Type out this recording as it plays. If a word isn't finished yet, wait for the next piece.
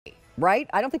right?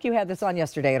 I don't think you had this on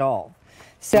yesterday at all.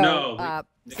 So, No.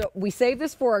 So we saved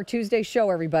this for our Tuesday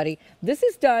show, everybody. This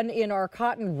is done in our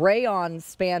cotton rayon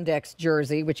spandex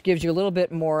jersey, which gives you a little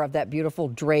bit more of that beautiful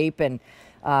drape and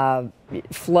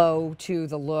flow to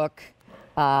the look.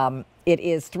 It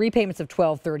is 3 payments of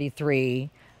 $12.33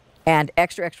 and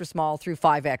extra, extra small through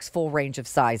 5X, full range of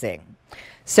sizing.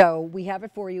 So we have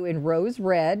it for you in rose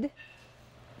red.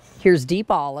 Here's deep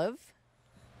olive.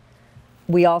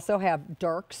 We also have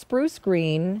dark spruce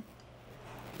green.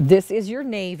 This is your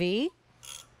navy.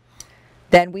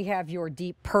 Then we have your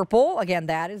deep purple. Again,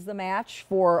 that is the match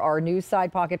for our new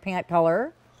side pocket pant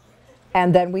color.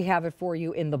 And then we have it for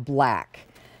you in the black.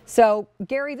 So,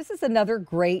 Gary, this is another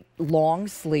great long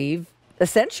sleeve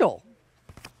essential.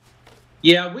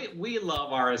 Yeah, we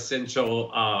love our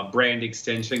essential brand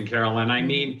extension, Carolyn. I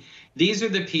mean, these are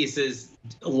the pieces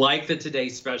like the Today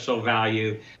Special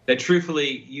Value that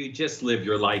truthfully you just live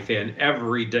your life in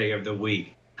every day of the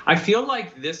week. I feel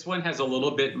like this one has a little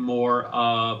bit more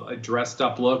of a dressed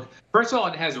up look. First of all,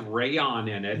 it has rayon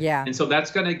in it. Yeah. And so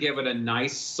that's going to give it a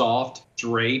nice soft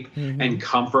drape and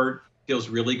comfort. Feels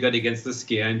really good against the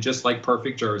skin, just like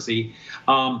perfect jersey.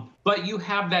 But you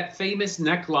have that famous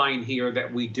neckline here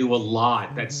that we do a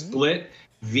lot, that split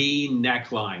V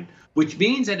neckline, which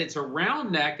means that it's a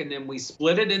round neck and then we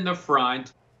split it in the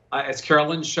front, as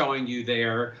Carolyn's showing you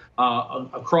there,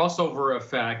 a crossover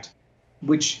effect,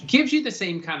 which gives you the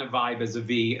same kind of vibe as a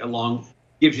V,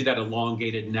 gives you that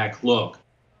elongated neck look.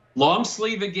 Long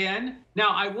sleeve again. Now,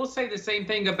 I will say the same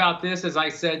thing about this as I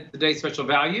said, Today's Special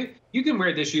Value. You can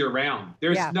wear this year round.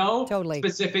 There's no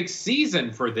specific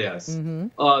season for this.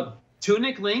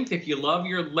 Tunic length, if you love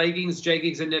your leggings,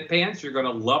 jeggings, and knit pants, you're going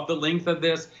to love the length of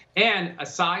this. And a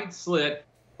side slit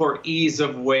for ease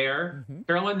of wear.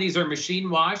 Carolyn, these are machine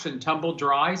wash and tumble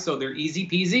dry, so they're easy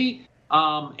peasy.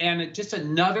 And just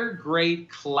another great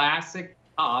classic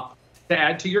top to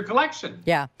add to your collection.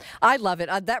 Yeah, I love it.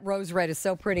 That rose red is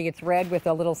so pretty. It's red with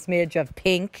a little smidge of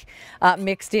pink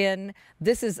mixed in.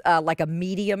 This is like a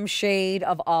medium shade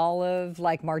of olive,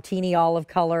 like martini olive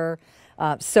color.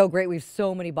 So great. We have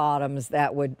so many bottoms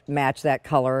that would match that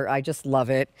color. I just love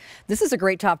it. This is a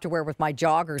great top to wear with my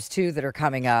joggers, too, that are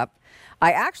coming up.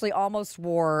 I actually almost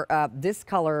wore this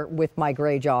color with my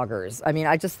gray joggers. I mean,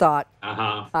 I just thought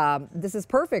this is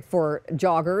perfect for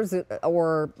joggers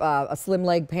or a slim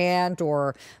leg pant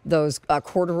or those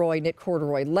knit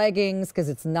corduroy leggings because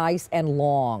it's nice and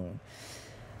long.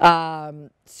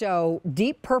 So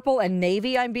deep purple and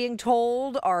navy, I'm being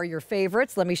told, are your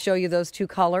favorites. Let me show you those two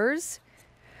colors.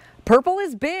 Purple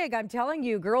is big. I'm telling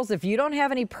you, girls, if you don't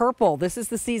have any purple, this is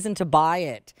the season to buy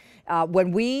it.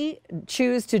 When we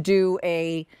choose to do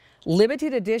a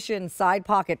limited edition side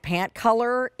pocket pant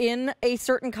color in a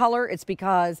certain color, it's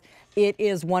because it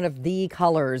is one of the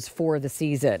colors for the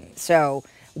season. So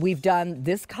we've done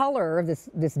this color,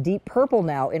 this deep purple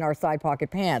now in our side pocket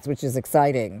pants, which is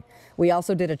exciting. We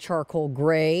also did a charcoal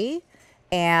gray.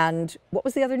 And what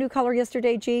was the other new color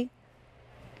yesterday, G?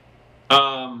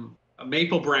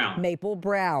 Maple brown. Maple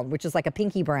brown, which is like a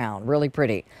pinky brown. Really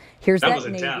pretty. Here's that was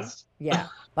a navy. test. Yeah,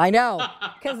 I know.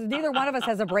 Because neither one of us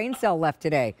has a brain cell left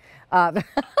today.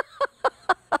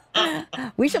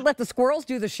 We should let the squirrels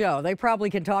do the show. They probably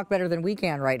can talk better than we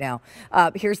can right now.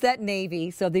 Here's that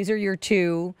navy. So these are your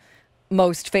two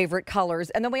most favorite colors.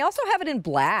 And then we also have it in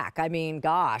black. I mean,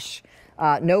 gosh,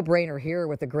 no brainer here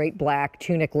with a great black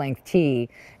tunic length tee.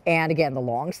 And again, the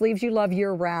long sleeves you love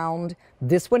year round.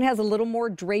 This one has a little more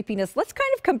drapiness. Let's kind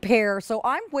of compare. So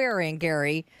I'm wearing,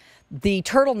 Gary, the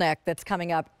turtleneck that's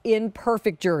coming up in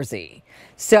perfect jersey.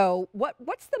 So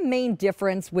what's the main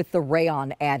difference with the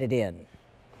rayon added in?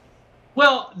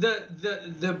 Well,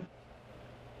 the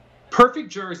perfect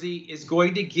jersey is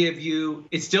going to give you,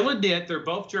 it's still a knit, they're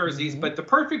both jerseys, but the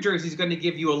perfect jersey is going to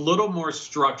give you a little more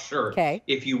structure,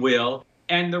 if you will.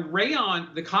 And the rayon,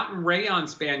 the cotton rayon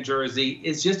span jersey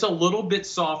is just a little bit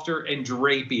softer and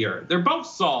drapier. They're both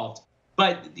soft,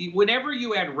 but whenever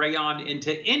you add rayon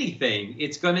into anything,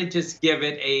 it's going to just give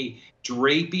it a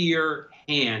drapier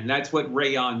hand. That's what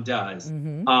rayon does.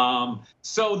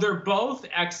 So they're both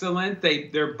excellent.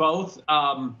 They're both,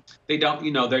 they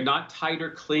don't, they're not tight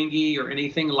or clingy or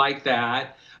anything like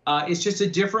that. It's just a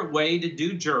different way to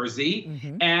do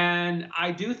jersey. And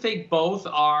I do think both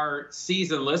are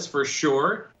seasonless for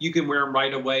sure. You can wear them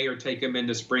right away or take them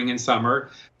into spring and summer.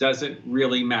 Doesn't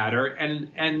really matter.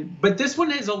 But this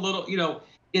one is a little,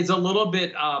 is a little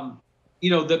bit,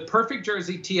 the perfect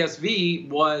jersey TSV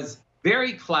was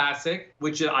very classic,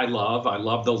 which I love. I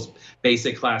love those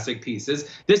basic classic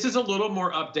pieces. This is a little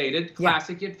more updated,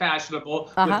 classic yet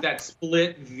fashionable, with that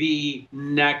split V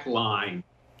neckline.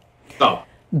 So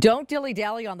Don't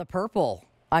dilly-dally on the purple.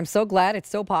 I'm so glad it's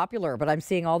so popular, but I'm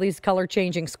seeing all these color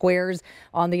changing squares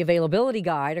on the availability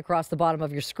guide across the bottom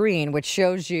of your screen, which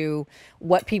shows you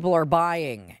what people are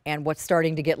buying and what's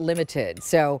starting to get limited.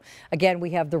 So again,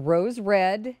 we have the rose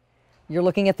red. You're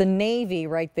looking at the navy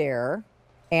right there.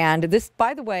 And this,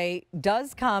 by the way,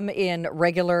 does come in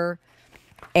regular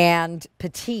and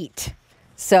petite.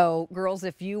 So girls,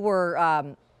 if you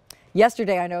were,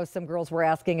 yesterday, I know some girls were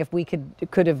asking if we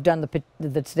could have done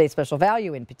the today's special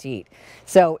value in petite.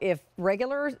 So if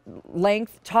regular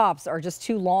length tops are just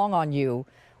too long on you,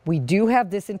 we do have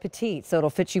this in petite, so it'll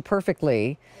fit you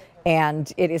perfectly. And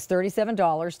it is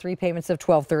 $37, 3 payments of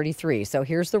 $12.33. So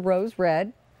here's the rose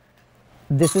red.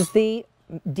 This is the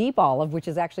deep olive, which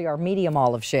is actually our medium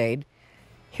olive shade.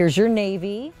 Here's your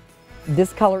navy.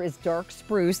 This color is dark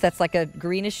spruce. That's like a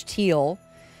greenish teal,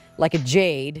 like a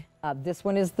jade. This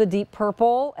one is the deep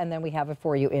purple, and then we have it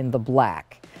for you in the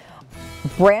black.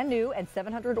 Brand new and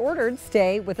 700 ordered.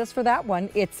 Stay with us for that one.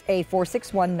 It's a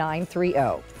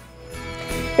 461930.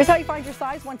 Here's how you find your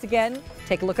size. Once again,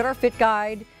 take a look at our fit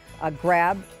guide.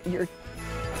 Grab your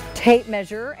tape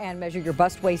measure and measure your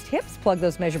bust, waist, hips. Plug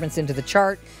those measurements into the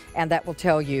chart, and that will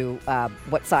tell you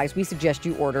what size we suggest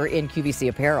you order in QVC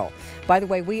apparel. By the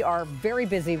way, we are very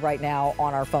busy right now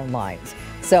on our phone lines.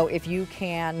 So if you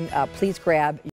can, please grab